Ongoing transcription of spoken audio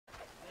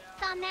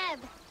There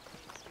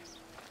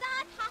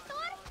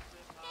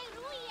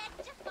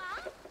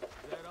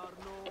are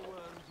no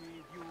worms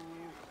with you.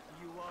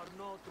 You are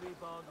not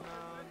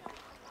repugnant.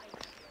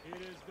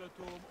 Here is the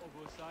tomb of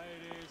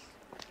Osiris.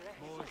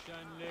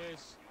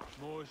 Motionless,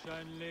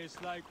 motionless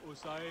like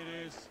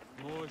Osiris.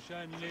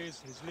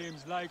 Motionless, his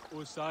limbs like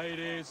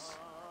Osiris.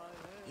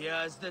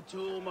 Here's the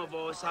tomb of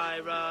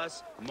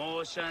Osiris,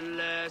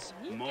 motionless,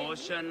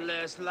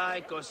 motionless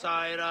like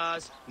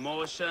Osiris,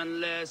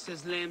 motionless,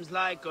 his limbs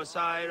like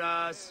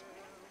Osiris.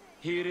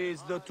 Here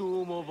is the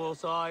tomb of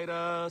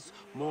Osiris,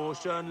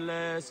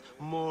 motionless,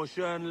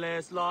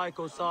 motionless like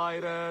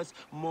Osiris,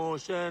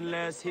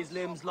 motionless, his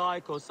limbs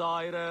like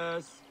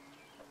Osiris.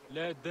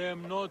 Let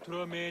them not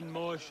remain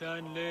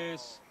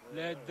motionless,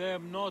 let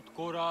them not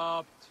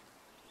corrupt.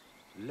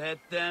 Let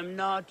them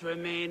not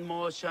remain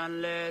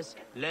motionless,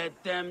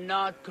 let them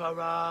not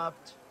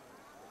corrupt.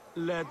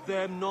 Let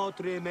them not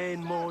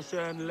remain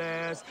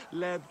motionless,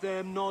 let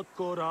them not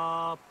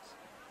corrupt.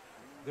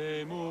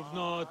 They move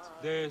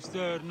not, they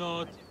stir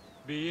not,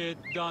 be it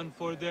done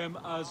for them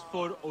as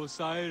for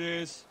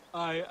Osiris.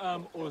 I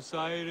am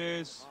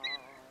Osiris.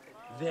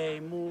 They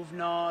move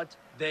not,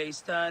 they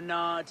stir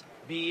not,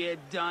 be it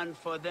done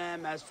for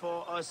them as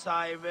for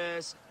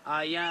Osiris.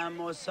 I am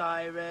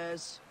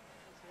Osiris.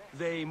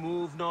 They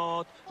move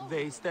not,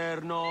 they stir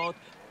not,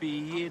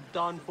 be it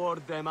done for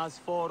them as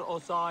for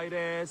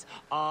Osiris.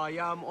 I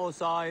am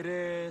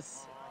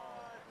Osiris.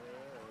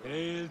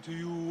 Hail to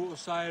you,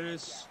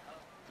 Osiris.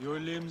 Your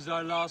limbs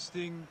are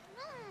lasting.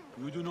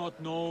 You do not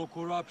know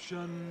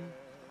corruption.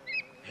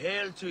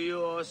 Hail to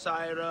you,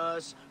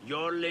 Osiris.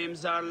 Your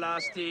limbs are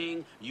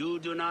lasting. You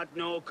do not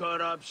know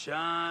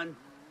corruption.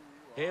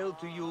 Hail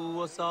to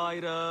you,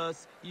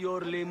 Osiris.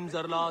 Your limbs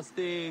are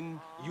lasting.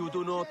 You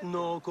do not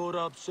know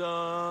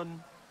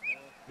corruption.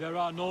 There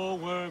are no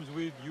worms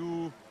with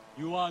you.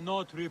 You are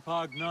not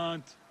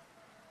repugnant.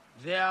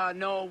 There are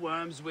no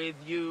worms with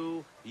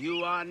you.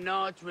 You are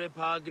not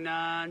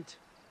repugnant.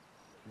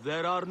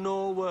 There are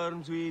no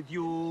worms with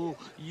you.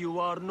 You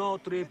are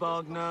not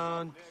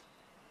repugnant.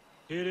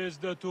 Here is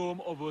the tomb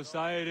of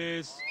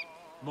Osiris.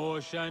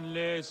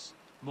 Motionless,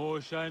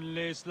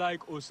 motionless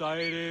like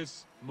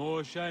Osiris.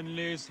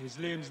 Motionless, his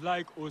limbs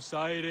like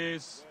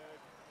Osiris.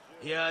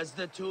 Here's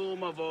the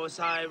tomb of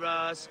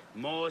Osiris,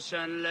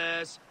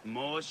 motionless,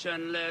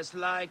 motionless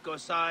like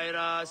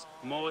Osiris,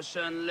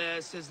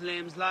 motionless, his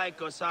limbs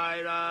like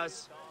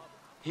Osiris.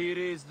 Here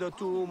is the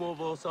tomb of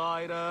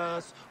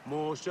Osiris,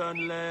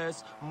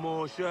 motionless,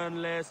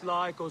 motionless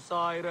like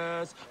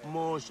Osiris,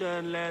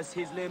 motionless,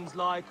 his limbs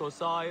like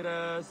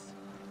Osiris.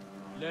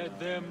 Let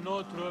them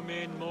not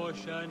remain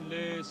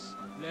motionless,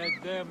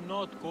 let them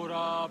not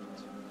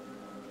corrupt.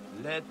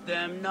 Let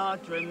them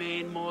not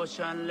remain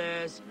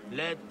motionless,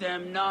 let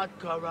them not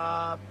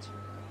corrupt.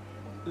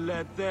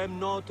 Let them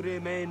not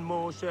remain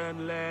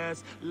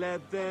motionless,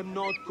 let them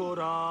not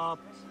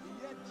corrupt.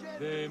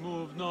 They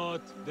move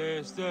not,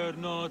 they stir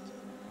not,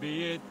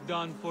 be it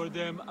done for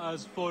them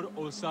as for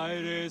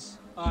Osiris.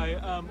 I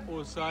am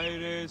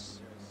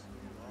Osiris.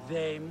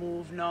 They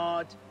move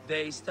not,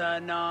 they stir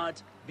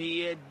not,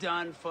 be it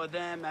done for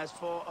them as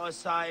for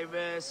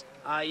Osiris.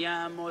 I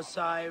am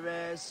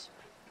Osiris.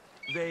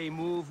 They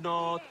move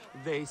not,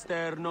 they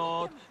stir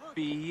not,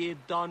 be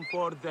it done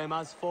for them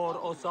as for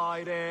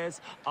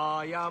Osiris.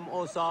 I am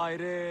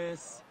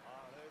Osiris.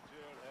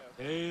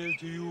 Hail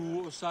to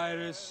you,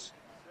 Osiris.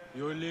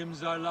 Your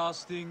limbs are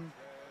lasting.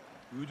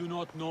 You do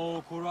not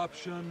know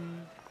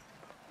corruption.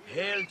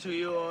 Hail to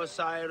you,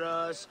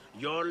 Osiris.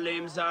 Your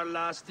limbs are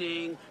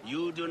lasting.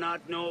 You do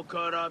not know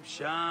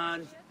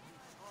corruption.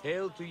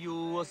 Hail to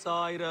you,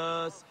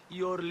 Osiris.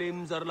 Your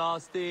limbs are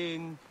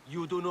lasting.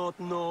 You do not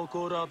know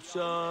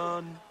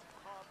corruption.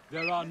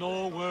 There are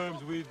no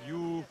worms with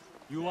you.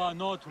 You are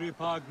not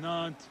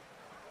repugnant.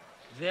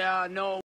 There are no